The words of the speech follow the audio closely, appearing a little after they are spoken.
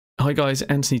Hi guys,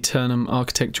 Anthony Turnham,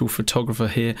 architectural photographer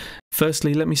here.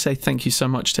 Firstly, let me say thank you so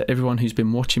much to everyone who's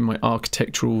been watching my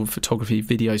architectural photography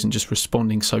videos and just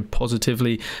responding so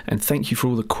positively, and thank you for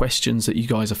all the questions that you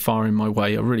guys are firing my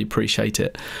way. I really appreciate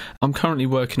it. I'm currently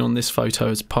working on this photo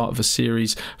as part of a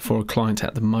series for a client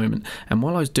at the moment, and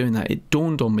while I was doing that, it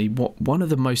dawned on me what one of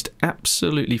the most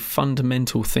absolutely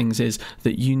fundamental things is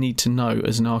that you need to know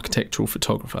as an architectural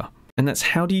photographer. And that's,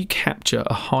 how do you capture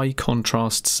a high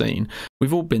contrast scene?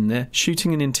 We've all been there,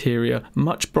 shooting an interior,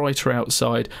 much brighter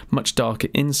outside, much darker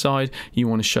inside. You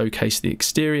want to showcase the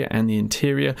exterior and the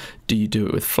interior. Do you do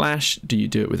it with flash? Do you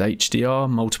do it with HDR,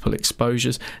 multiple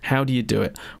exposures? How do you do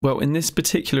it? Well, in this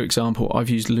particular example, I've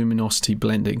used luminosity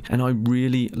blending, and I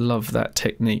really love that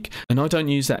technique. And I don't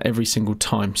use that every single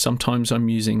time. Sometimes I'm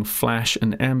using flash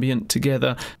and ambient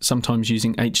together. Sometimes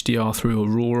using HDR through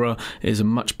Aurora is a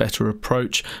much better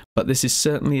approach. But this is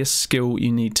certainly a skill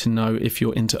you need to know if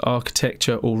you're into architecture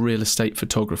or real estate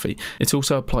photography. It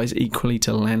also applies equally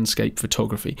to landscape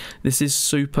photography. This is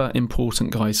super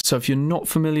important, guys. So if you're not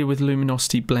familiar with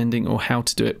luminosity blending or how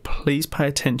to do it, please pay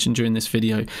attention during this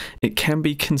video. It can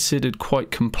be considered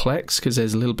quite complex because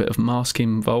there's a little bit of masking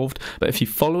involved, but if you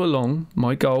follow along,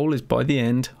 my goal is by the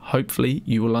end, hopefully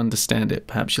you will understand it.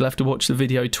 Perhaps you'll have to watch the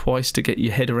video twice to get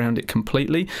your head around it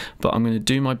completely, but I'm going to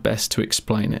do my best to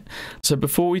explain it. So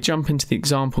before we jump into the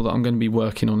example that I'm going to be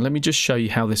working on, let me just show you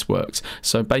how this works.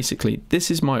 So basically, this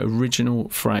is my original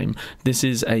frame. This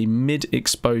is a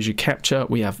mid-exposure capture.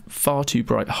 We have far too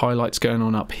bright highlights going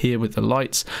on up here with the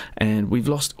lights, and we've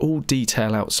lost all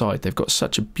detail outside. They've got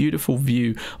such a beautiful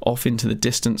view off into the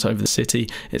distance over the city.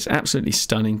 It's absolutely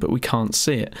stunning, but we can't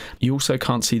see it. You also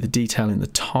can't see the detail in the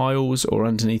tiles or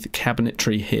underneath the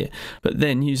cabinetry here. But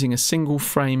then, using a single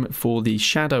frame for the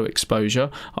shadow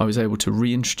exposure, I was able to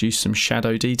reintroduce some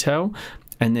shadow detail,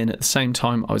 and then at the same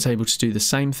time I was able to do the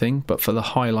same thing but for the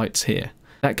highlights here.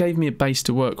 That gave me a base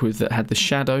to work with that had the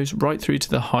shadows right through to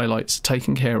the highlights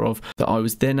taken care of, that I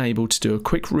was then able to do a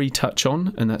quick retouch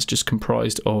on, and that's just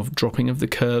comprised of dropping of the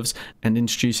curves and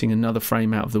introducing another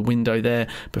frame out of the window there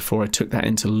before I took that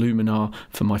into Luminar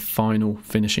for my final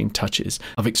finishing touches.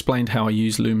 I've explained how I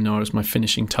use Luminar as my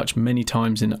finishing touch many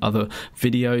times in other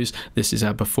videos. This is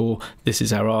our before, this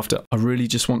is our after. I really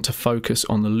just want to focus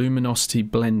on the luminosity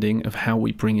blending of how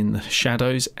we bring in the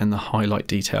shadows and the highlight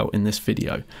detail in this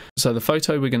video. So the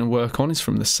photo we're going to work on is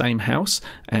from the same house,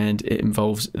 and it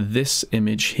involves this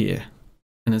image here.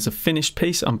 And as a finished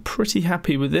piece, I'm pretty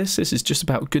happy with this. This is just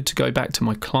about good to go back to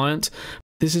my client.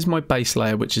 This is my base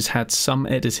layer, which has had some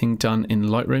editing done in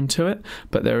Lightroom to it,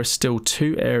 but there are still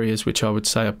two areas which I would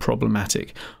say are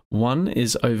problematic. One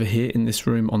is over here in this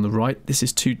room on the right. This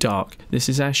is too dark. This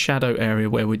is our shadow area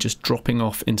where we're just dropping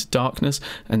off into darkness,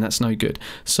 and that's no good.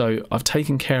 So I've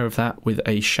taken care of that with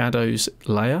a shadows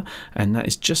layer, and that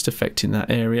is just affecting that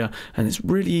area, and it's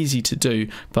really easy to do,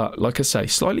 but like I say,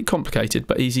 slightly complicated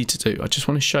but easy to do. I just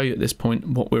want to show you at this point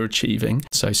what we're achieving,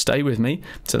 so stay with me.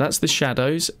 So that's the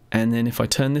shadows, and then if I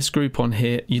turn this group on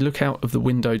here, you look out of the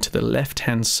window to the left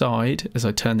hand side as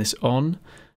I turn this on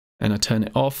and I turn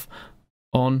it off.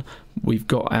 On, we've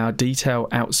got our detail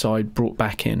outside brought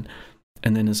back in,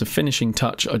 and then as a finishing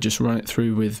touch I just run it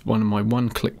through with one of my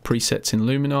one-click presets in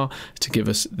Luminar to give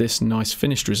us this nice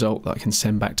finished result that I can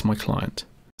send back to my client.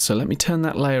 So let me turn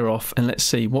that layer off and let's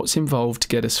see what's involved to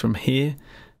get us from here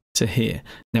to here.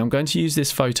 Now I'm going to use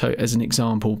this photo as an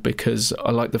example because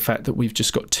I like the fact that we've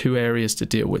just got two areas to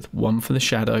deal with, one for the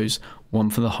shadows, one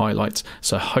for the highlights,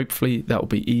 so hopefully that will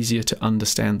be easier to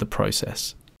understand the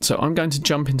process. So I'm going to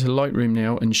jump into Lightroom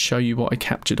now and show you what I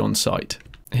captured on site.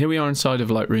 Here we are inside of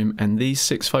Lightroom, and these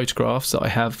 6 photographs that I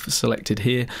have selected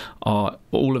here are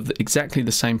all of exactly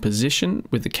the same position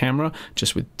with the camera,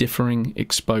 just with differing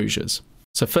exposures.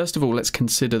 So first of all, let's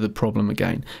consider the problem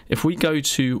again. If we go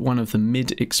to one of the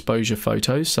mid-exposure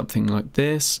photos, something like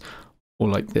this or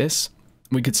like this,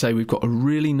 we could say we've got a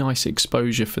really nice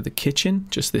exposure for the kitchen,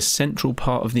 just this central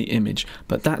part of the image,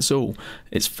 but that's all.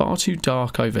 It's far too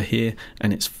dark over here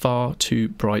and it's far too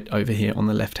bright over here on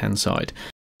the left hand side.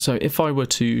 So if I were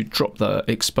to drop the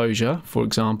exposure, for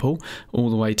example, all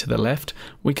the way to the left,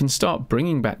 we can start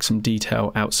bringing back some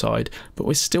detail outside, but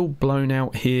we're still blown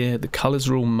out here. The colours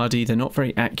are all muddy, they're not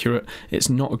very accurate, it's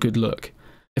not a good look.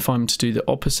 If I'm to do the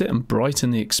opposite and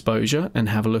brighten the exposure and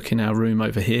have a look in our room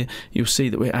over here, you'll see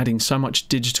that we're adding so much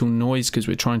digital noise because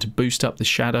we're trying to boost up the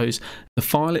shadows. The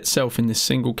file itself in this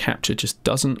single capture just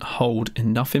doesn't hold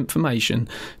enough information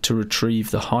to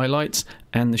retrieve the highlights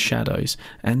and the shadows.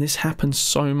 And this happens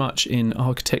so much in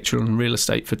architectural and real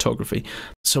estate photography.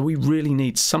 So we really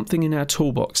need something in our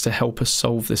toolbox to help us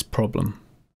solve this problem.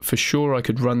 For sure, I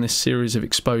could run this series of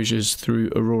exposures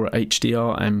through Aurora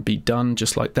HDR and be done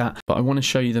just like that, but I want to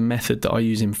show you the method that I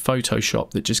use in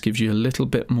Photoshop that just gives you a little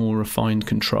bit more refined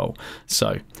control.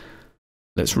 So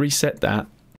let's reset that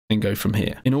and go from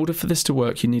here. In order for this to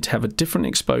work, you need to have a different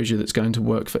exposure that's going to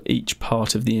work for each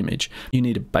part of the image. You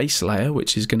need a base layer,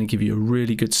 which is going to give you a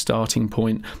really good starting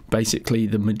point. Basically,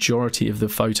 the majority of the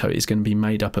photo is going to be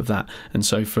made up of that. And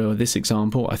so for this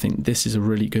example, I think this is a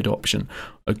really good option.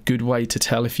 A good way to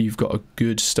tell if you've got a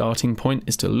good starting point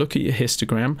is to look at your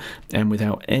histogram, and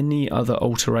without any other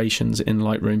alterations in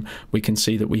Lightroom, we can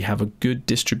see that we have a good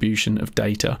distribution of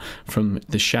data from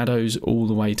the shadows all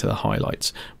the way to the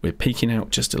highlights. We're peeking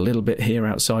out just a little bit here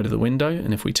outside of the window,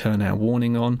 and if we turn our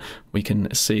warning on, we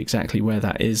can see exactly where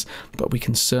that is, but we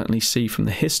can certainly see from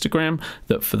the histogram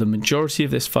that for the majority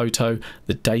of this photo,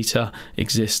 the data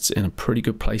exists in a pretty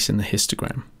good place in the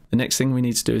histogram. The next thing we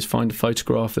need to do is find a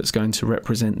photograph that's going to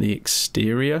represent the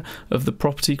exterior of the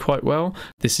property quite well.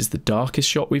 This is the darkest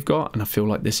shot we've got, and I feel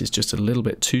like this is just a little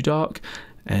bit too dark.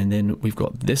 And then we've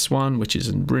got this one, which is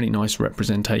a really nice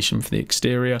representation for the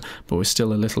exterior, but we're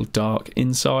still a little dark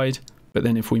inside. But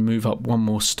then if we move up one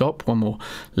more stop, one more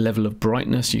level of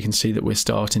brightness, you can see that we're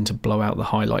starting to blow out the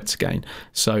highlights again.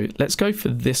 So let's go for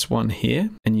this one here,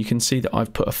 and you can see that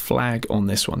I've put a flag on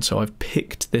this one. So I've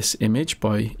picked this image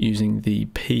by using the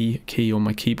P key on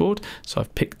my keyboard. So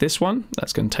I've picked this one,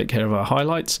 that's going to take care of our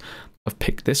highlights. I've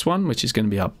picked this one, which is going to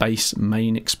be our base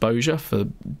main exposure for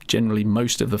generally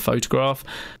most of the photograph.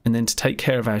 And then to take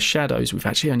care of our shadows, we've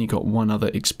actually only got one other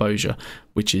exposure,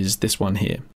 which is this one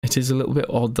here. It is a little bit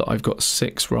odd that I've got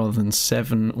 6 rather than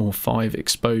 7 or 5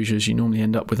 exposures. You normally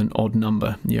end up with an odd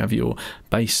number. You have your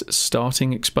base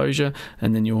starting exposure,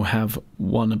 and then you'll have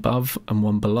 1 above and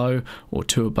 1 below, or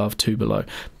 2 above, 2 below.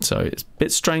 So it's a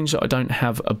bit strange that I don't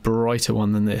have a brighter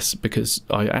one than this, because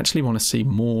I actually want to see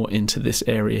more into this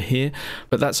area here,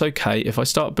 but that's okay. If I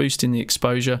start boosting the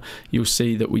exposure, you'll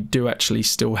see that we do actually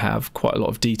still have quite a lot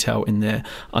of detail in there,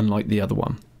 unlike the other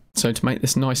one. So to make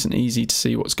this nice and easy to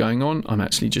see what's going on, I'm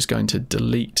actually just going to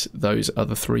delete those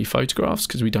other 3 photographs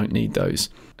because we don't need those.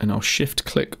 And I'll shift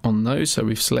click on those, so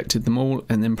we've selected them all,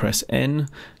 and then press N,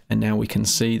 and now we can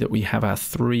see that we have our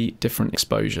 3 different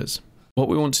exposures. What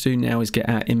we want to do now is get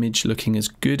our image looking as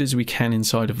good as we can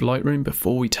inside of Lightroom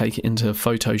before we take it into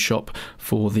Photoshop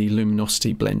for the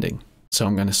luminosity blending. So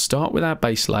I'm going to start with our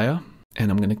base layer, and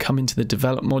I'm going to come into the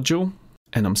develop module,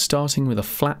 and I'm starting with a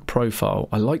flat profile.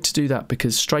 I like to do that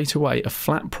because straight away a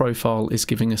flat profile is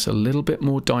giving us a little bit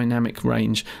more dynamic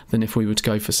range than if we were to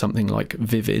go for something like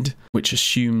vivid, which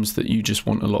assumes that you just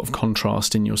want a lot of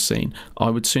contrast in your scene. I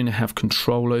would sooner have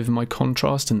control over my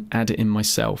contrast and add it in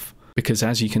myself, because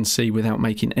as you can see, without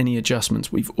making any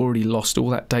adjustments, we've already lost all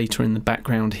that data in the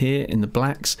background here in the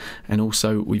blacks, and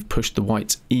also we've pushed the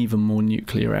whites even more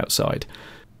nuclear outside.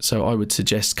 So I would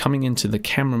suggest coming into the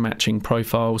camera matching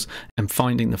profiles and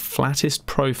finding the flattest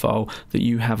profile that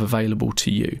you have available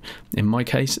to you. In my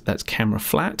case, that's camera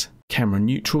flat. Camera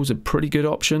neutral is a pretty good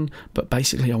option, but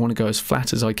basically I want to go as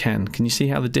flat as I can. Can you see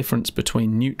how the difference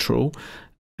between neutral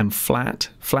and flat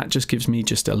just gives me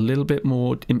just a little bit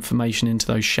more information into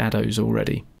those shadows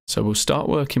already. So we'll start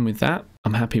working with that.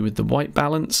 I'm happy with the white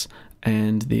balance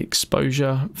and the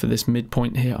exposure for this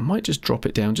midpoint here. I might just drop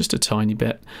it down just a tiny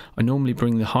bit. I normally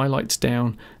bring the highlights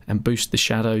down and boost the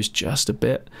shadows just a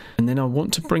bit, and then I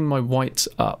want to bring my whites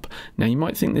up. Now you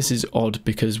might think this is odd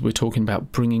because we're talking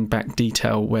about bringing back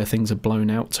detail where things are blown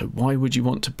out, so why would you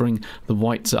want to bring the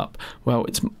whites up? Well,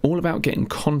 it's all about getting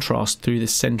contrast through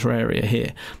this center area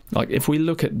here. Like if we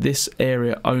look at this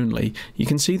area only, you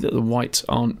can see that the whites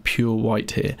aren't pure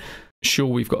white here. Sure,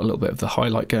 we've got a little bit of the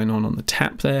highlight going on the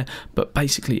tap there, but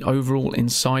basically overall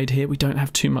inside here we don't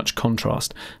have too much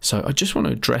contrast. So I just want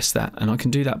to address that, and I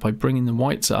can do that by bringing the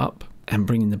whites up and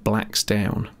bringing the blacks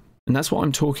down. And that's what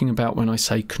I'm talking about when I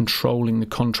say controlling the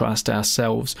contrast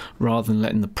ourselves rather than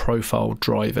letting the profile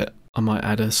drive it. I might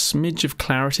add a smidge of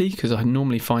clarity because I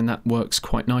normally find that works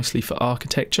quite nicely for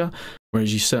architecture,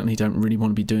 whereas you certainly don't really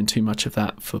want to be doing too much of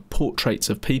that for portraits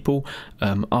of people.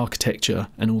 Architecture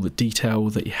and all the detail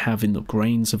that you have in the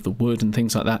grains of the wood and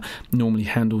things like that normally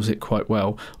handles it quite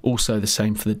well. Also the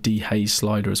same for the dehaze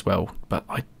slider as well, but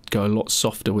I go a lot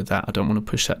softer with that. I don't want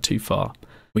to push that too far.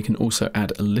 We can also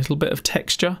add a little bit of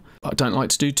texture. I don't like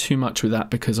to do too much with that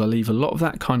because I leave a lot of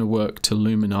that kind of work to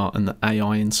Luminar and the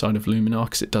AI inside of Luminar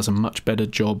because it does a much better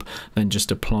job than just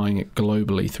applying it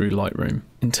globally through Lightroom.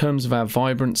 In terms of our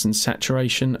vibrance and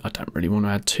saturation, I don't really want to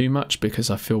add too much because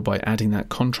I feel by adding that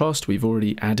contrast, we've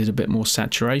already added a bit more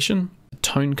saturation. The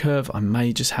tone curve, I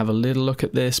may just have a little look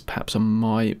at this. Perhaps I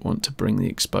might want to bring the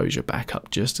exposure back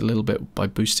up just a little bit by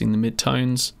boosting the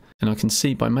midtones. And I can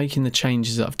see by making the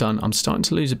changes that I've done, I'm starting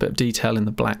to lose a bit of detail in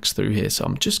the blacks through here. So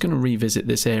I'm just going to revisit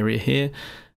this area here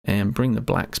and bring the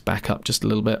blacks back up just a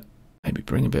little bit. Maybe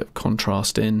bring a bit of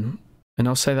contrast in. And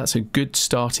I'll say that's a good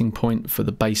starting point for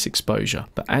the base exposure.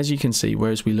 But as you can see,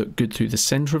 whereas we look good through the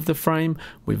center of the frame,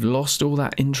 we've lost all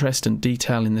that interest and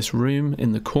detail in this room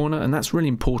in the corner. And that's really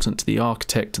important to the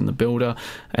architect and the builder.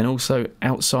 And also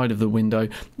outside of the window,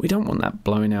 we don't want that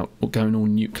blowing out or going all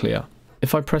nuclear.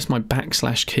 If I press my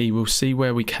 / key, we'll see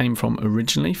where we came from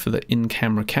originally for the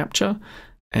in-camera capture.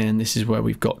 And this is where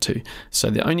we've got to. So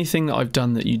the only thing that I've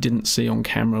done that you didn't see on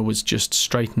camera was just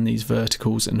straighten these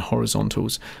verticals and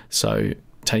horizontals. So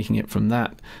taking it from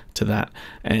that to that.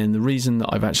 And the reason that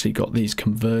I've actually got these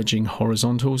converging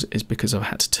horizontals is because I've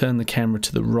had to turn the camera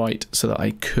to the right so that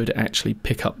I could actually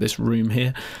pick up this room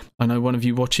here. I know one of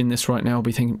you watching this right now will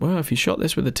be thinking, well, if you shot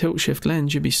this with a tilt shift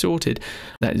lens, you'd be sorted.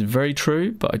 That is very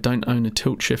true, but I don't own a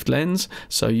tilt shift lens.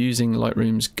 So using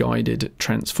Lightroom's guided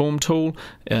transform tool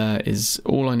is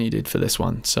all I needed for this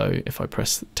one. So if I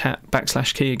press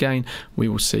the / key again, we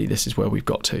will see this is where we've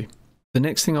got to. The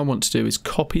next thing I want to do is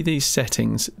copy these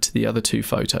settings to the other two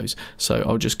photos. So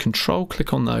I'll just control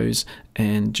click on those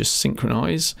and just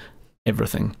synchronize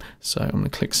everything. So I'm going to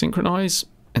click synchronize,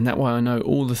 and that way I know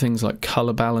all the things like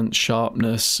color balance,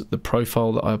 sharpness, the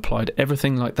profile that I applied,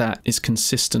 everything like that is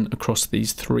consistent across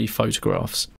these 3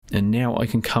 photographs. And now I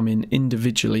can come in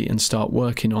individually and start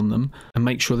working on them and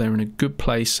make sure they're in a good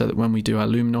place so that when we do our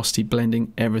luminosity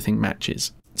blending, everything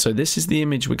matches. So this is the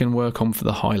image we're going to work on for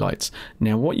the highlights.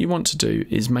 Now what you want to do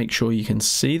is make sure you can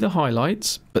see the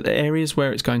highlights, but the areas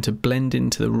where it's going to blend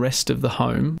into the rest of the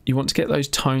home, you want to get those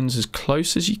tones as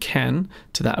close as you can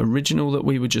to that original that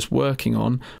we were just working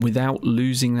on without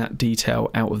losing that detail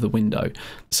out of the window.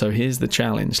 So here's the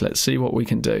challenge. Let's see what we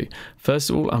can do. First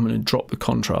of all, I'm going to drop the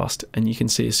contrast, and you can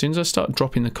see as soon as I start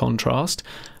dropping the contrast,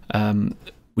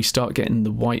 we start getting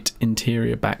the white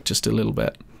interior back just a little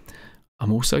bit.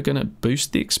 I'm also going to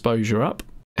boost the exposure up,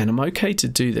 and I'm okay to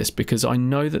do this because I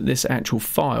know that this actual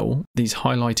file, these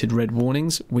highlighted red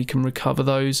warnings, we can recover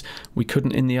those. We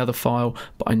couldn't in the other file,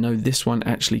 but I know this one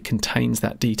actually contains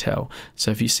that detail.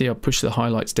 So if you see I push the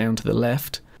highlights down to the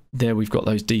left, there we've got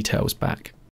those details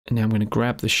back. And now I'm going to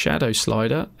grab the shadow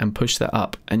slider and push that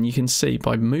up, and you can see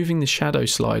by moving the shadow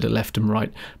slider left and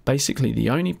right, basically the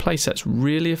only place that's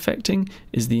really affecting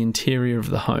is the interior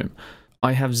of the home.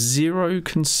 I have zero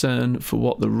concern for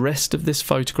what the rest of this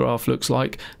photograph looks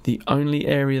like. The only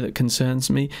area that concerns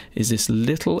me is this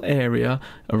little area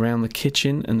around the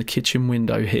kitchen and the kitchen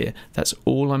window here. That's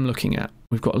all I'm looking at.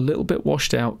 We've got a little bit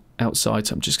washed out outside,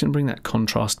 so I'm just going to bring that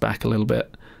contrast back a little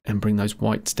bit and bring those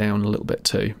whites down a little bit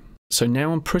too. So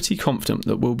now I'm pretty confident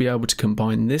that we'll be able to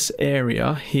combine this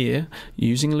area here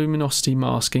using luminosity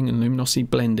masking and luminosity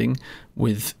blending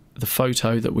with the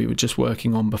photo that we were just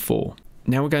working on before.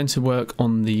 Now we're going to work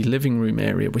on the living room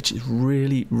area, which is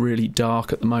really, really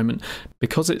dark at the moment.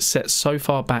 Because it's set so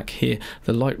far back here,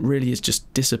 the light really is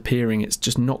just disappearing. It's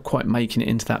just not quite making it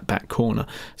into that back corner.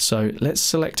 So let's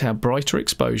select our brighter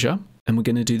exposure, and we're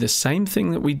going to do the same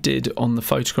thing that we did on the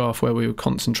photograph where we were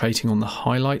concentrating on the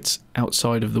highlights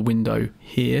outside of the window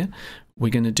here. We're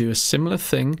going to do a similar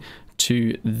thing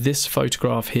to this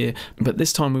photograph here, but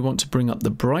this time we want to bring up the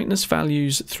brightness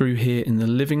values through here in the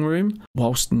living room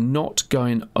whilst not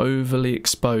going overly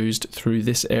exposed through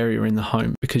this area in the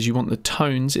home, because you want the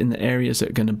tones in the areas that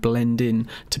are going to blend in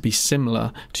to be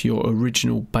similar to your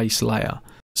original base layer.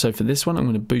 So for this one, I'm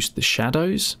going to boost the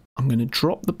shadows. I'm going to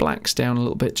drop the blacks down a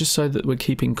little bit just so that we're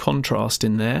keeping contrast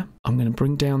in there. I'm going to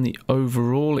bring down the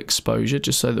overall exposure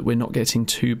just so that we're not getting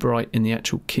too bright in the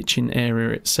actual kitchen area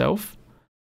itself.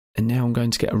 And now I'm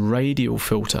going to get a radial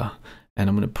filter, and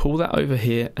I'm going to pull that over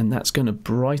here, and that's going to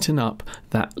brighten up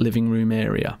that living room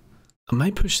area. I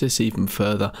may push this even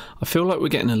further. I feel like we're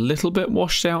getting a little bit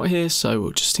washed out here, so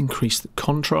we'll just increase the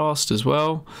contrast as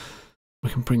well. We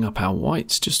can bring up our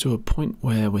whites just to a point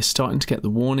where we're starting to get the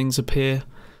warnings appear,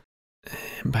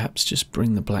 and perhaps just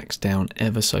bring the blacks down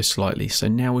ever so slightly. So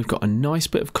now we've got a nice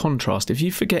bit of contrast. If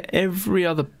you forget every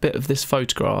other bit of this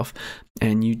photograph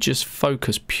and you just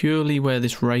focus purely where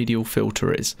this radial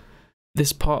filter is,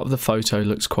 this part of the photo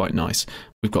looks quite nice.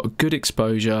 We've got a good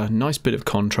exposure, nice bit of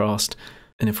contrast,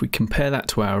 and if we compare that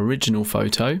to our original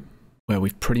photo, where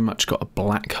we've pretty much got a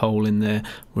black hole in there,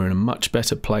 we're in a much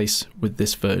better place with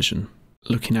this version.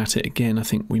 Looking at it again, I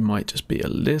think we might just be a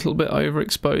little bit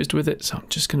overexposed with it, so I'm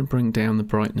just going to bring down the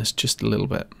brightness just a little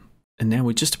bit. And now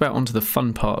we're just about onto the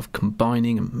fun part of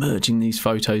combining and merging these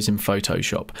photos in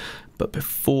Photoshop. But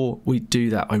before we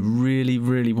do that, I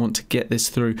really want to get this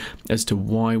through as to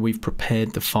why we've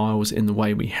prepared the files in the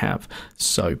way we have.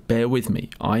 So bear with me.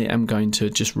 I am going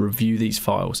to just review these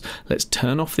files. Let's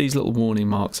turn off these little warning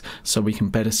marks so we can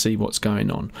better see what's going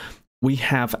on. We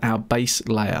have our base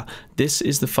layer. This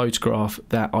is the photograph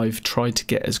that I've tried to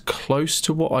get as close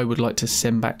to what I would like to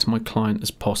send back to my client as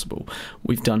possible.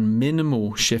 We've done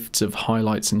minimal shifts of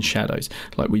highlights and shadows.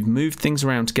 Like, we've moved things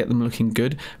around to get them looking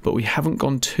good, but we haven't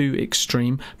gone too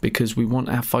extreme because we want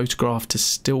our photograph to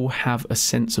still have a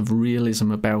sense of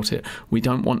realism about it. We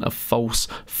don't want a false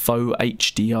faux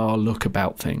HDR look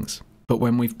about things. But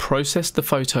when we've processed the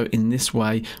photo in this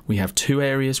way, we have two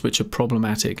areas which are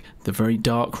problematic. The very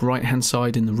dark right hand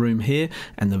side in the room here,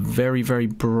 and the very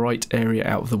bright area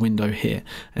out of the window here.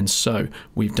 And so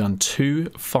we've done two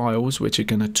files which are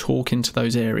going to talk into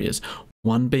those areas.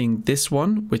 One being this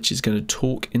one, which is going to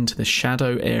talk into the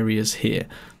shadow areas here.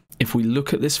 If we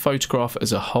look at this photograph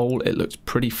as a whole, it looks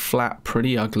pretty flat,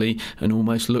 pretty ugly, and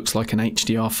almost looks like an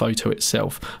HDR photo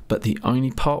itself. But the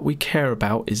only part we care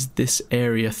about is this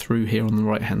area through here on the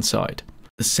right hand side.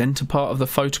 The center part of the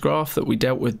photograph that we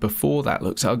dealt with before, that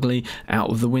looks ugly,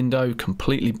 out of the window,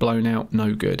 completely blown out,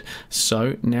 no good.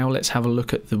 So now let's have a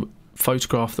look at the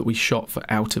photograph that we shot for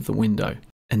out of the window.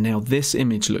 And now this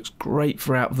image looks great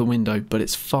for out of the window, but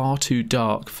it's far too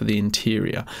dark for the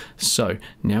interior. So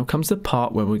now comes the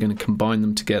part where we're going to combine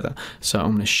them together. So I'm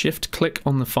going to shift click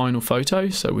on the final photo.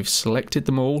 So we've selected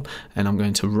them all, and I'm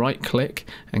going to right click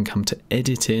and come to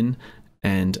edit in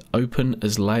and open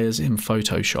as layers in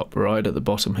Photoshop right at the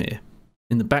bottom here.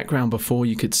 In the background before,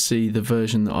 you could see the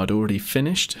version that I'd already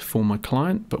finished for my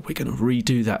client, but we're going to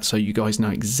redo that so you guys know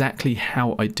exactly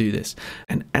how I do this.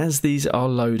 And as these are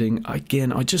loading,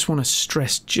 again, I just want to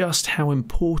stress just how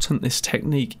important this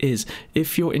technique is.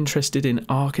 If you're interested in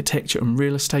architecture and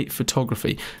real estate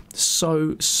photography,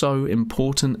 so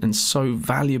important and so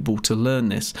valuable to learn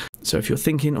this. So if you're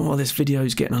thinking, oh, this video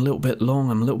is getting a little bit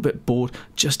long, I'm a little bit bored,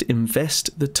 just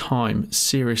invest the time.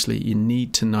 Seriously, you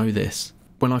need to know this.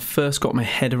 When I first got my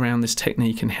head around this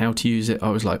technique and how to use it, I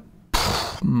was like,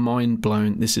 mind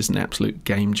blown. This is an absolute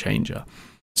game changer.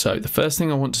 So the first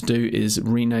thing I want to do is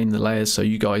rename the layers so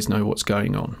you guys know what's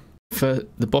going on. For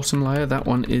the bottom layer, that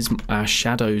one is our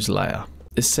shadows layer.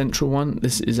 This central one,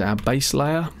 this is our base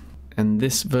layer. And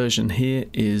this version here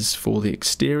is for the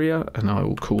exterior, and I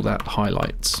will call that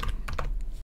highlights.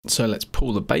 So let's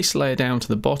pull the base layer down to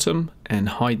the bottom and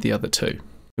hide the other two.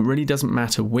 It really doesn't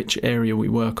matter which area we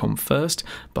work on first,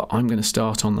 but I'm going to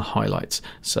start on the highlights.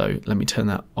 So let me turn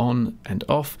that on and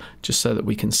off just so that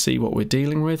we can see what we're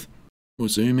dealing with. We'll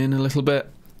zoom in a little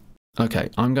bit. Okay,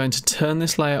 I'm going to turn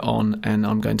this layer on and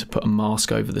I'm going to put a mask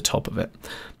over the top of it.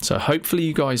 So hopefully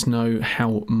you guys know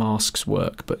how masks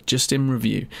work, but just in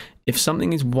review, if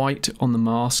something is white on the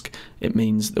mask, it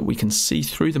means that we can see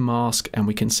through the mask and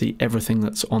we can see everything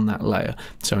that's on that layer.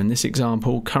 So in this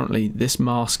example, currently this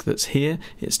mask that's here,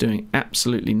 it's doing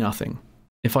absolutely nothing.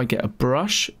 If I get a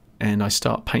brush and I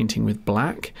start painting with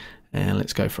black, and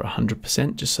let's go for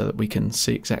 100% just so that we can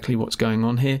see exactly what's going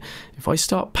on here. If I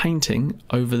start painting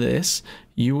over this,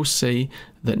 you will see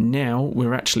that now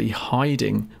we're actually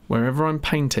hiding, wherever I'm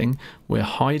painting, we're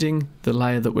hiding the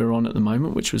layer that we're on at the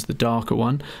moment, which was the darker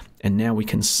one, and now we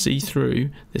can see through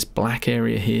this black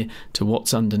area here to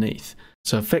what's underneath.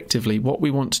 So effectively what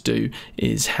we want to do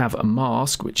is have a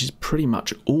mask which is pretty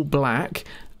much all black,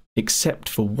 except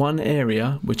for one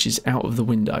area which is out of the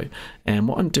window. And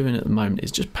what I'm doing at the moment is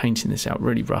just painting this out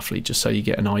really roughly just so you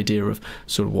get an idea of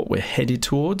sort of what we're headed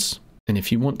towards. And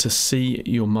if you want to see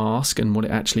your mask and what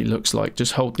it actually looks like,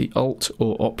 just hold the Alt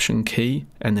or Option key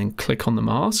and then click on the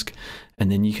mask, and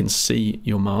then you can see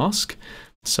your mask.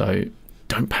 So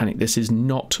don't panic, this is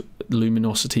not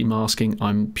luminosity masking.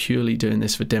 I'm purely doing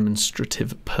this for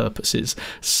demonstrative purposes.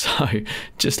 So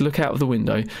just look out of the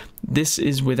window. This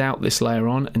is without this layer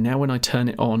on, and now when I turn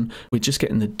it on, we're just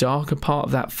getting the darker part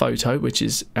of that photo, which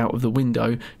is out of the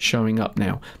window, showing up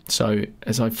now. So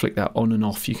as I flick that on and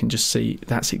off, you can just see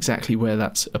that's exactly where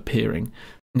that's appearing.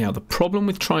 Now, the problem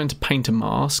with trying to paint a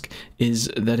mask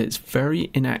is that it's very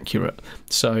inaccurate.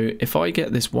 So if I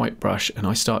get this white brush and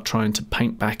I start trying to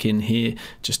paint back in here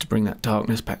just to bring that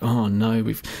darkness back, oh no,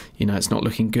 it's not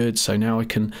looking good. So now I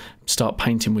can start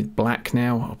painting with black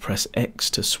now. I'll press X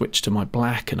to switch to my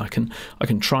black, and I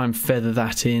can try and feather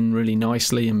that in really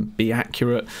nicely and be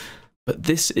accurate. But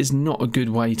this is not a good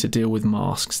way to deal with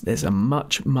masks. There's a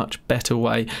much better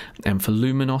way, and for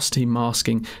luminosity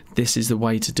masking, this is the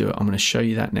way to do it. I'm going to show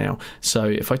you that now. So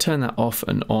if I turn that off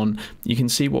and on, you can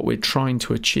see what we're trying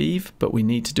to achieve, but we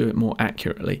need to do it more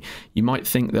accurately. You might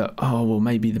think that, oh, well,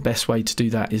 maybe the best way to do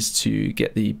that is to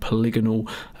get the polygonal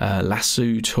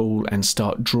lasso tool and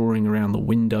start drawing around the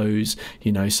windows,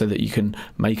 you know, so that you can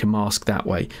make a mask that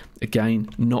way. Again,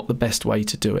 not the best way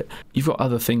to do it. You've got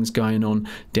other things going on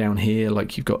down here,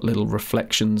 like you've got little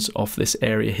reflections off this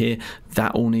area here.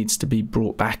 That all needs to be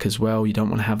brought back as well. You don't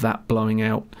want to have that blowing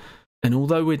out. And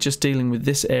although we're just dealing with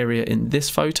this area in this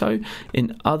photo,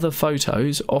 in other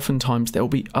photos, oftentimes there'll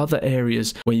be other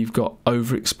areas where you've got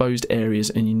overexposed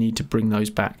areas and you need to bring those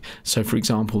back. So for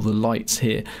example, the lights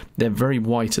here, they're very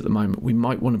white at the moment. We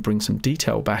might want to bring some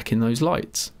detail back in those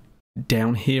lights.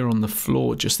 Down here on the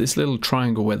floor, just this little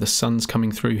triangle where the sun's coming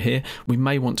through here, we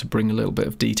may want to bring a little bit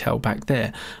of detail back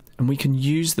there. And we can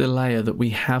use the layer that we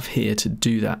have here to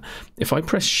do that. If I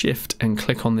press shift and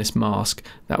click on this mask,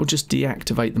 that will just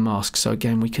deactivate the mask. So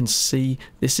again, we can see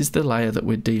this is the layer that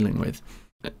we're dealing with.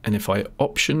 And if I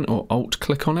option or alt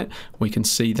click on it, we can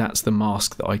see that's the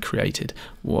mask that I created.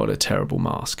 What a terrible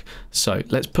mask. So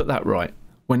let's put that right.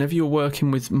 Whenever you're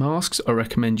working with masks, I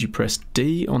recommend you press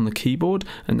D on the keyboard,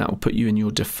 and that will put you in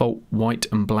your default white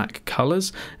and black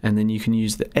colors, and then you can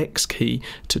use the X key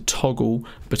to toggle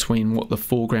between what the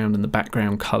foreground and the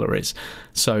background color is.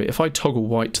 So if I toggle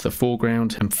white to the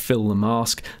foreground and fill the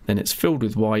mask, then it's filled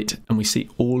with white and we see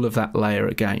all of that layer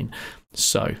again.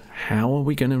 So how are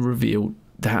we going to reveal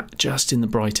that just in the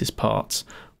brightest parts?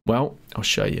 Well, I'll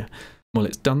show you. Well,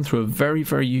 it's done through a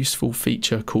very useful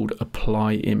feature called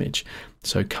Apply Image.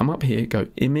 So come up here, go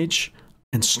Image,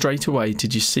 and straight away,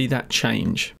 did you see that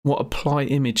change? What Apply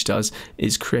Image does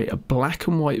is create a black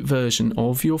and white version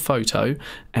of your photo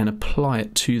and apply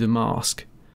it to the mask.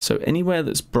 So anywhere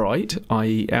that's bright,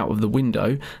 i.e. out of the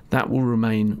window, that will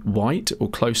remain white or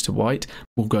close to white,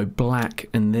 will go black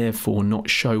and therefore not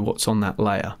show what's on that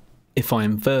layer. If I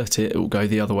invert it, it will go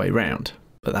the other way round.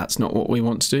 But that's not what we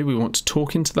want to do. We want to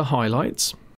talk into the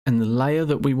highlights, and the layer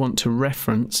that we want to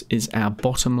reference is our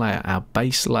bottom layer, our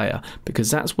base layer,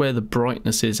 because that's where the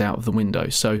brightness is out of the window.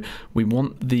 So we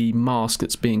want the mask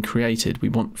that's being created, we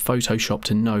want Photoshop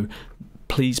to know,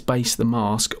 please base the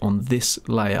mask on this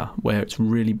layer where it's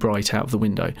really bright out of the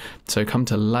window. So come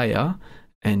to Layer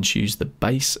and choose the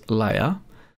base layer,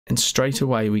 and straight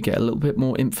away we get a little bit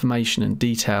more information and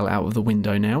detail out of the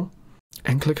window now,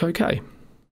 and click OK.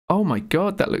 Oh my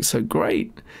God, that looks so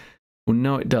great. Well,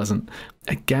 no, it doesn't.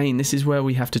 Again, this is where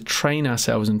we have to train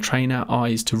ourselves and train our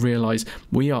eyes to realize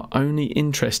we are only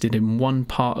interested in one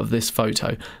part of this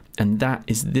photo, and that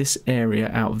is this area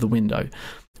out of the window.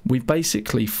 We've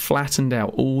basically flattened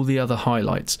out all the other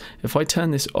highlights. If I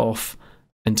turn this off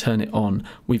and turn it on,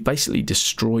 we've basically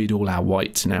destroyed all our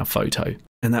whites in our photo,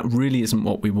 and that really isn't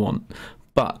what we want.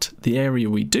 But the area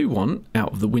we do want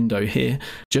out of the window here,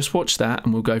 just watch that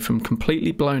and we'll go from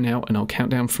completely blown out, and I'll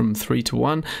count down from 3 to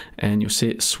 1 and you'll see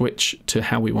it switch to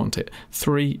how we want it.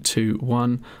 3, 2,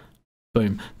 1,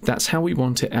 boom. That's how we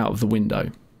want it out of the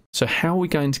window. So how are we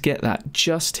going to get that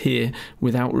just here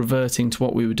without reverting to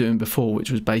what we were doing before,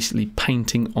 which was basically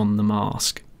painting on the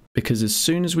mask? Because as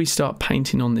soon as we start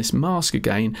painting on this mask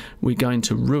again, we're going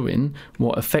to ruin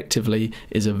what effectively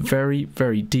is a very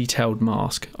detailed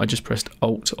mask. I just pressed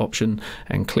Alt Option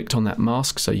and clicked on that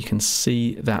mask so you can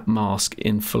see that mask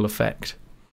in full effect.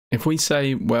 If we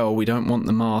say, well, we don't want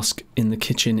the mask in the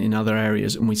kitchen in other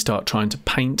areas, and we start trying to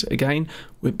paint again,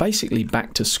 we're basically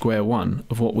back to square one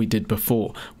of what we did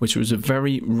before, which was a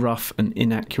very rough and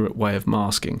inaccurate way of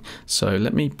masking. So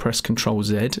let me press Ctrl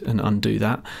Z and undo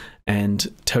that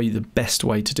and tell you the best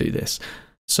way to do this.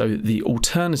 So the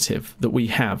alternative that we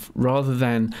have, rather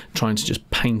than trying to just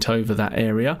paint over that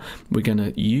area, we're going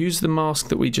to use the mask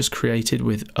that we just created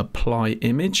with Apply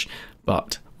Image,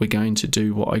 but we're going to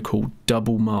do what I call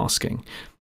double masking,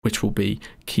 which will be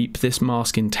keep this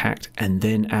mask intact and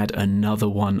then add another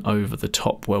one over the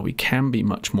top where we can be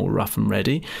much more rough and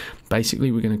ready.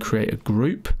 Basically, we're going to create a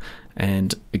group,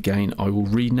 and again, I will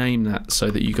rename that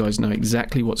so that you guys know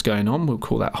exactly what's going on. We'll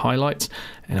call that highlights,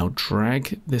 and I'll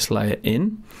drag this layer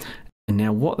in. And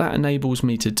now what that enables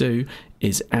me to do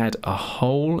is add a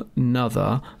whole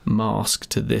nother mask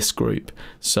to this group.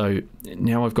 So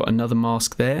now I've got another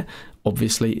mask there.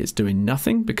 Obviously it's doing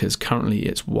nothing because currently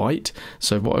it's white.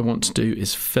 So what I want to do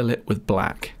is fill it with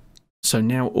black. So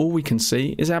now all we can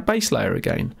see is our base layer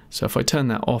again. So if I turn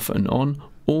that off and on,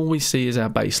 all we see is our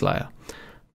base layer.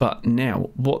 But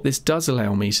now what this does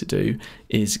allow me to do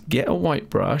is get a white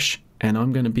brush, and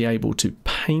I'm going to be able to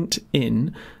paint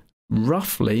in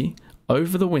roughly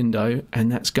over the window,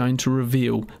 and that's going to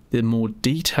reveal the more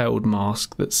detailed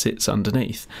mask that sits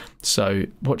underneath. So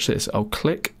watch this, I'll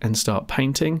click and start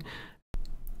painting.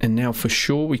 And now for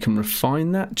sure we can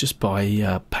refine that just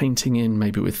by painting in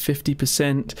maybe with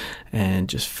 50% and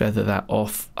just feather that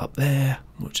off up there.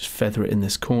 We'll just feather it in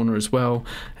this corner as well.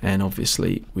 And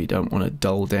obviously we don't want to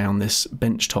dull down this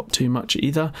bench top too much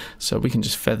either. So we can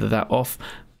just feather that off.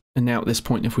 And now at this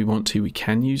point, if we want to, we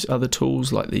can use other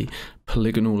tools like the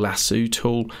polygonal lasso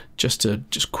tool just to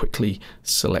quickly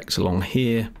select along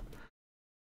here.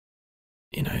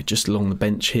 You know, just along the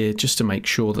bench here, just to make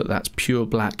sure that that's pure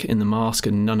black in the mask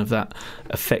and none of that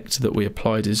effect that we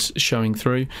applied is showing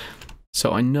through.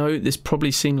 So I know this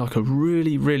probably seemed like a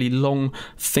really long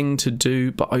thing to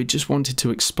do, but I just wanted to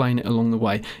explain it along the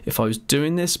way. If I was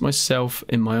doing this myself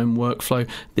in my own workflow,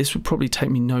 this would probably take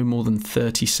me no more than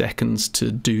 30 seconds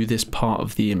to do this part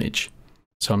of the image.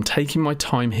 So I'm taking my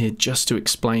time here just to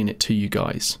explain it to you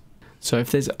guys. So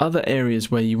if there's other areas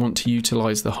where you want to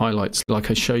utilize the highlights, like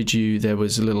I showed you, there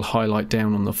was a little highlight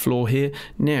down on the floor here.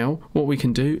 Now what we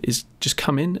can do is just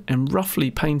come in and roughly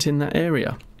paint in that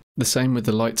area. The same with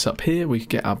the lights up here. We could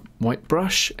get our white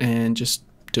brush and just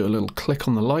do a little click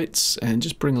on the lights and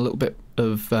just bring a little bit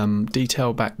of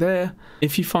detail back there.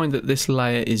 If you find that this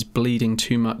layer is bleeding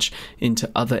too much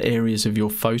into other areas of your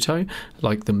photo,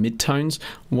 like the midtones,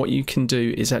 what you can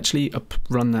do is actually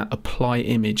run that apply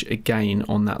image again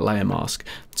on that layer mask.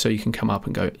 So you can come up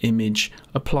and go image,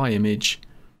 apply image,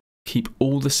 keep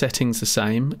all the settings the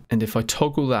same, and if I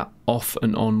toggle that off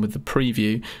and on with the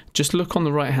preview, just look on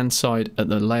the right hand side at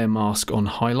the layer mask on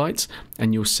highlights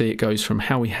and you'll see it goes from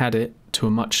how we had it to a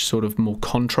much sort of more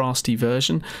contrasty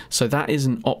version. So that is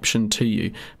an option to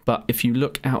you, but if you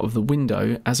look out of the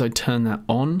window, as I turn that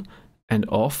on and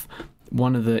off,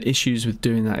 one of the issues with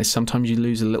doing that is sometimes you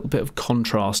lose a little bit of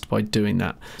contrast by doing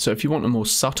that. So if you want a more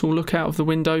subtle look out of the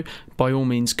window, by all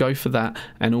means go for that,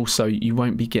 and also you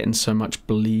won't be getting so much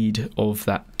bleed of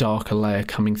that darker layer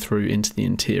coming through into the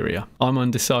interior. I'm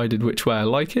undecided which way I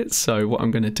like it, so what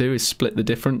I'm going to do is split the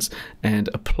difference and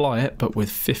apply it, but with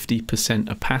 50%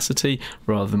 opacity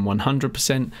rather than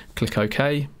 100%. Click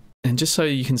OK. And just so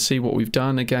you can see what we've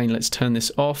done, again, let's turn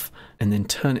this off and then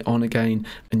turn it on again,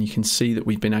 and you can see that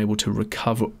we've been able to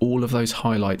recover all of those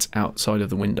highlights outside of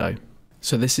the window.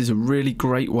 So this is a really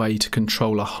great way to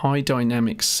control a high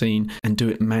dynamic scene and do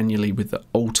it manually with the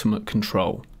ultimate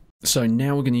control. So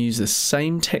now we're going to use the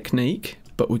same technique,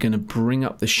 but we're going to bring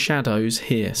up the shadows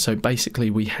here. So basically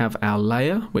we have our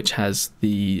layer which has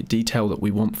the detail that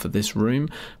we want for this room,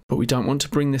 but we don't want to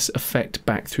bring this effect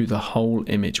back through the whole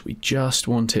image. We just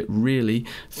want it really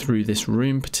through this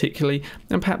room particularly,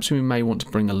 and perhaps we may want to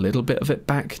bring a little bit of it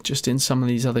back just in some of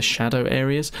these other shadow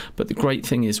areas, but the great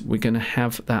thing is we're going to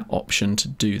have that option to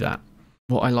do that.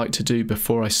 What I like to do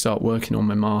before I start working on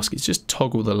my mask is just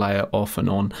toggle the layer off and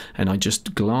on, and I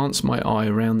just glance my eye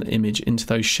around the image into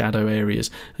those shadow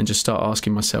areas and just start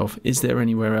asking myself, is there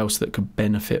anywhere else that could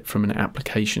benefit from an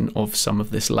application of some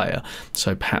of this layer?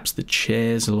 So perhaps the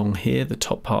chairs along here, the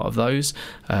top part of those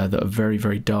that are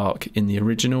very dark in the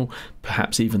original,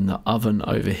 perhaps even the oven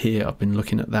over here. I've been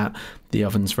looking at that, the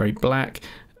oven's very black,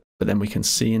 but then we can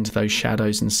see into those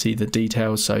shadows and see the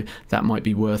details, so that might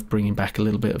be worth bringing back a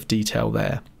little bit of detail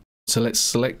there. So let's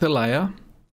select the layer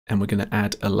and we're going to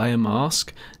add a layer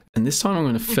mask, and this time I'm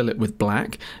going to fill it with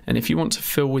black. And if you want to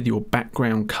fill with your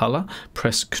background color,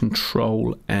 press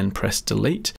Control and press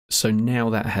Delete. So now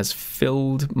that has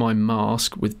filled my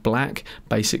mask with black,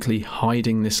 basically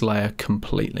hiding this layer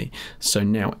completely. So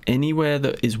now anywhere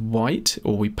that is white,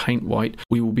 or we paint white,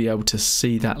 we will be able to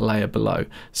see that layer below.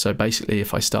 So basically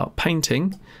if I start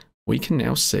painting, we can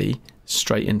now see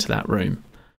straight into that room.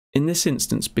 In this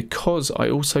instance, because I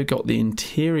also got the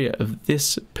interior of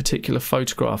this particular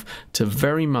photograph to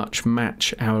very much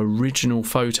match our original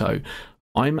photo,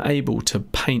 I'm able to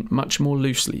paint much more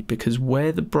loosely, because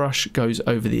where the brush goes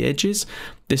over the edges,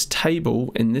 this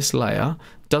table in this layer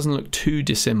doesn't look too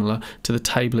dissimilar to the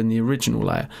table in the original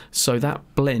layer. So that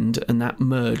blend and that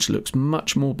merge looks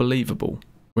much more believable.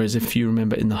 Whereas if you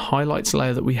remember in the highlights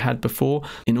layer that we had before,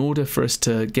 in order for us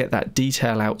to get that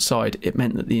detail outside, it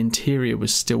meant that the interior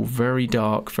was still very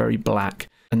dark, very black,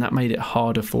 and that made it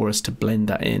harder for us to blend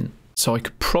that in. So I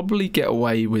could probably get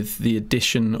away with the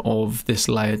addition of this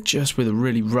layer just with a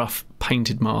really rough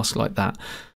painted mask like that.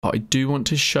 But I do want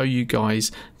to show you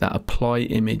guys that apply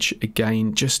image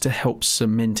again just to help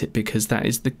cement it, because that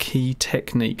is the key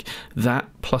technique. That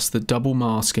plus the double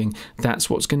masking,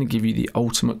 that's what's going to give you the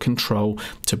ultimate control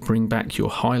to bring back your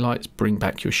highlights, bring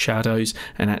back your shadows,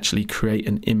 and actually create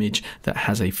an image that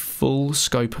has a full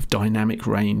scope of dynamic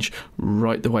range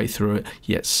right the way through it,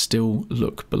 yet still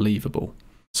look believable.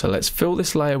 So let's fill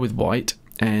this layer with white,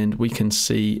 and we can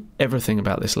see everything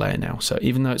about this layer now. So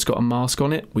even though it's got a mask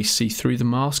on it, we see through the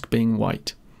mask being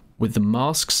white. With the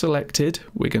mask selected,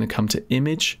 we're going to come to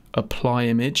Image, Apply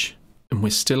Image, and we're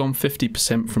still on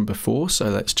 50% from before, so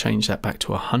let's change that back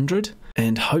to 100.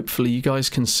 And hopefully you guys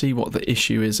can see what the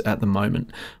issue is at the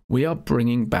moment. We are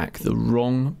bringing back the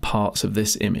wrong parts of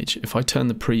this image. If I turn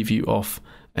the preview off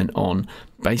and on,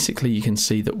 basically you can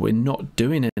see that we're not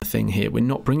doing anything here. We're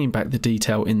not bringing back the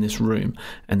detail in this room,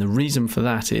 and the reason for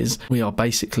that is we are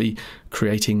basically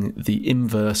creating the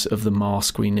inverse of the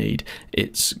mask we need.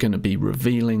 It's going to be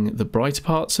revealing the brighter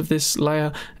parts of this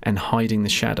layer and hiding the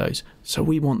shadows, so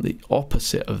we want the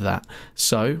opposite of that.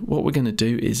 So what we're going to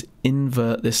do is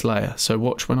invert this layer. So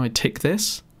watch when I tick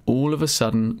this, all of a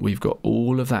sudden we've got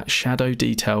all of that shadow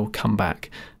detail come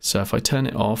back. So if I turn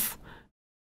it off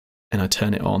and I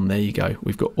turn it on, there you go.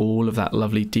 We've got all of that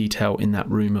lovely detail in that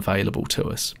room available to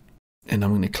us. And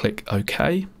I'm going to click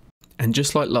OK. And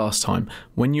just like last time,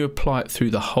 when you apply it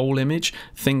through the whole image,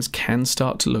 things can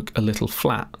start to look a little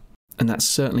flat. And that's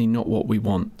certainly not what we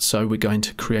want. So we're going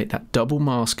to create that double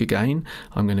mask again.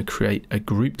 I'm going to create a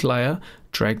grouped layer,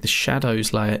 drag the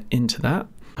shadows layer into that.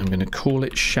 I'm going to call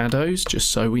it shadows just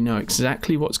so we know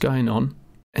exactly what's going on.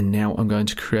 And now I'm going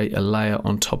to create a layer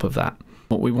on top of that.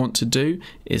 What we want to do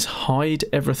is hide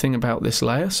everything about this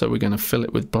layer, so we're going to fill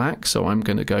it with black. So I'm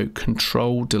going to go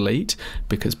Control Delete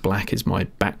because black is my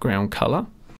background color.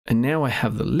 And now I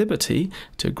have the liberty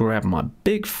to grab my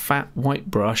big fat white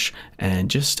brush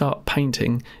and just start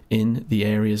painting in the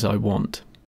areas I want.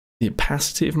 The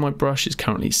opacity of my brush is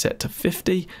currently set to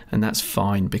 50, and that's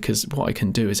fine because what I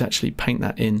can do is actually paint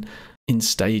that in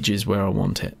stages where I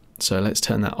want it. So let's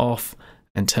turn that off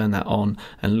and turn that on,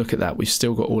 and look at that, we've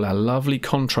still got all our lovely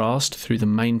contrast through the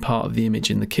main part of the image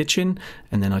in the kitchen,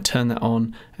 and then I turn that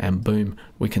on and boom,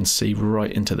 we can see right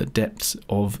into the depths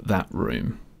of that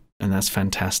room, and that's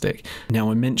fantastic. Now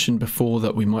I mentioned before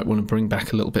that we might want to bring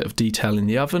back a little bit of detail in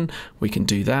the oven. We can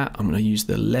do that. I'm going to use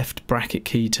the left bracket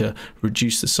key to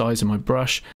reduce the size of my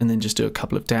brush and then just do a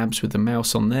couple of dabs with the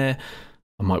mouse on there.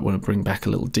 I might want to bring back a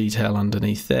little detail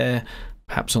underneath there,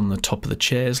 perhaps on the top of the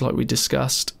chairs like we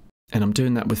discussed. And I'm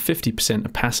doing that with 50%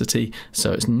 opacity,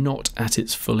 so it's not at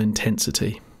its full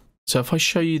intensity. So if I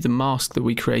show you the mask that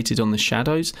we created on the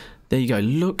shadows, there you go.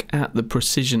 Look at the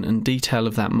precision and detail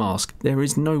of that mask. There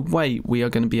is no way we are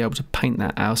going to be able to paint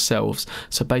that ourselves.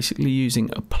 So basically using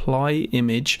Apply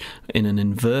Image in an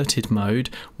inverted mode,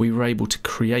 we were able to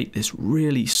create this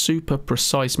really super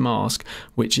precise mask,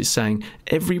 which is saying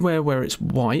everywhere where it's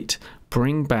white,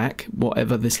 bring back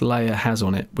whatever this layer has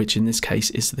on it, which in this case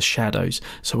is the shadows.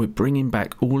 So we're bringing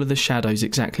back all of the shadows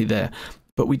exactly there.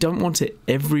 But we don't want it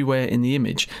everywhere in the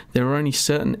image. There are only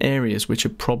certain areas which are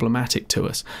problematic to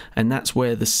us. And that's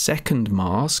where the second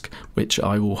mask, which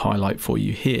I will highlight for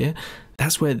you here,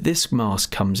 that's where this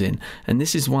mask comes in. And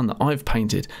this is one that I've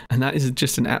painted. And that is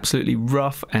just an absolutely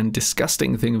rough and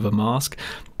disgusting thing of a mask.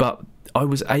 But I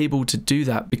was able to do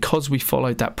that because we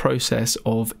followed that process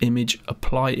of image,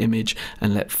 apply image,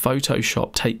 and let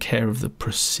Photoshop take care of the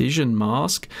precision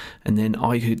mask, and then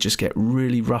I could just get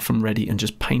really rough and ready and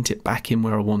just paint it back in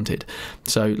where I wanted.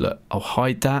 So look, I'll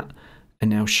hide that and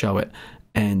now show it,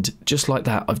 and just like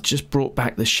that I've just brought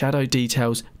back the shadow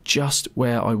details just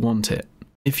where I want it.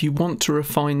 If you want to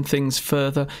refine things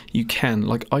further, you can.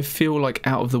 Like, I feel like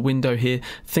out of the window here,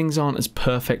 things aren't as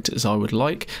perfect as I would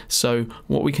like. So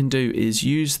what we can do is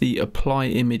use the Apply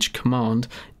Image command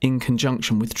in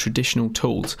conjunction with traditional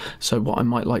tools. So what I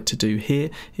might like to do here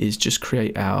is just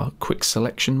create our quick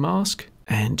selection mask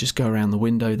and just go around the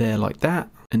window there like that.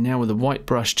 And now with a white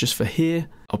brush just for here,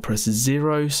 I'll press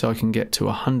 0 so I can get to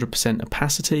 100%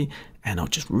 opacity, and I'll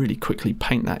just really quickly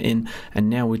paint that in. And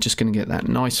now we're just going to get that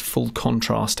nice full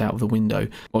contrast out of the window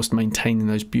whilst maintaining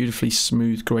those beautifully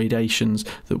smooth gradations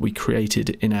that we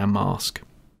created in our mask.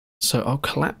 So I'll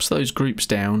collapse those groups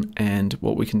down, and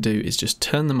what we can do is just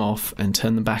turn them off and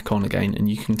turn them back on again, and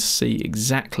you can see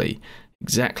exactly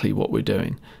what we're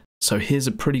doing. So here's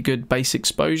a pretty good base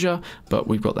exposure, but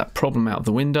we've got that problem out of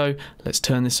the window. Let's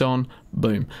turn this on,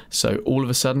 boom. So all of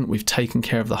a sudden we've taken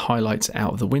care of the highlights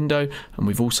out of the window, and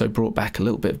we've also brought back a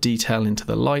little bit of detail into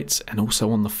the lights and also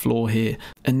on the floor here.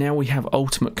 And now we have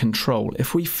ultimate control.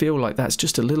 If we feel like that's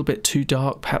just a little bit too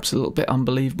dark, perhaps a little bit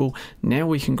unbelievable, now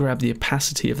we can grab the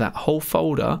opacity of that whole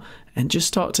folder and just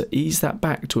start to ease that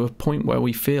back to a point where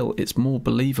we feel it's more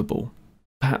believable.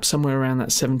 Perhaps somewhere around that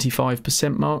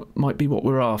 75% mark might be what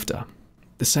we're after.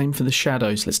 The same for the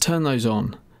shadows. Let's turn those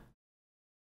on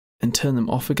and turn them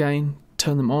off again,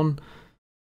 turn them on.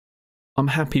 I'm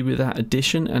happy with that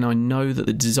addition, and I know that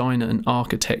the designer and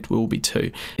architect will be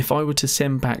too. If I were to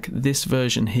send back this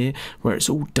version here where it's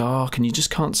all dark and you just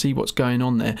can't see what's going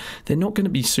on there, they're not going to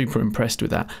be super impressed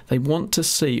with that. They want to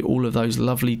see all of those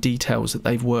lovely details that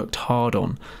they've worked hard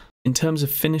on. In terms of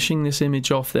finishing this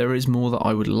image off, there is more that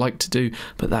I would like to do,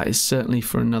 but that is certainly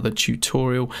for another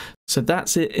tutorial. So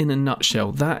that's it in a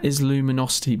nutshell. That is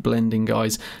luminosity blending,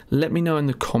 guys. Let me know in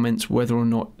the comments whether or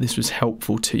not this was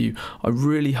helpful to you. I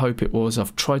really hope it was.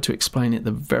 I've tried to explain it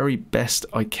the very best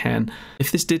I can.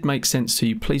 If this did make sense to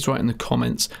you, please write in the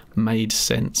comments, "made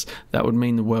sense." That would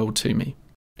mean the world to me.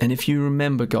 And if you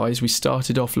remember, guys, we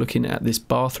started off looking at this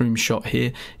bathroom shot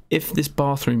here. If this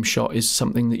bathroom shot is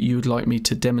something that you would like me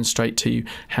to demonstrate to you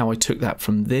how I took that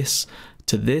from this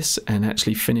to this and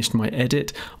actually finished my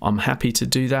edit, I'm happy to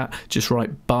do that. Just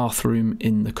write bathroom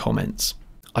in the comments.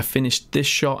 I finished this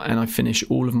shot and I finish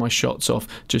all of my shots off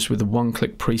just with a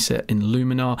one-click preset in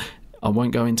Luminar. I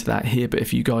won't go into that here, but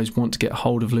if you guys want to get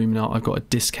hold of Luminar, I've got a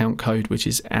discount code which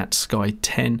is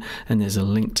 @Sky10, and there's a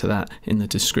link to that in the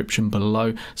description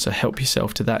below. So help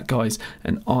yourself to that, guys,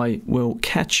 and I will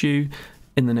catch you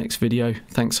in the next video.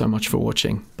 Thanks so much for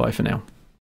watching. Bye for now.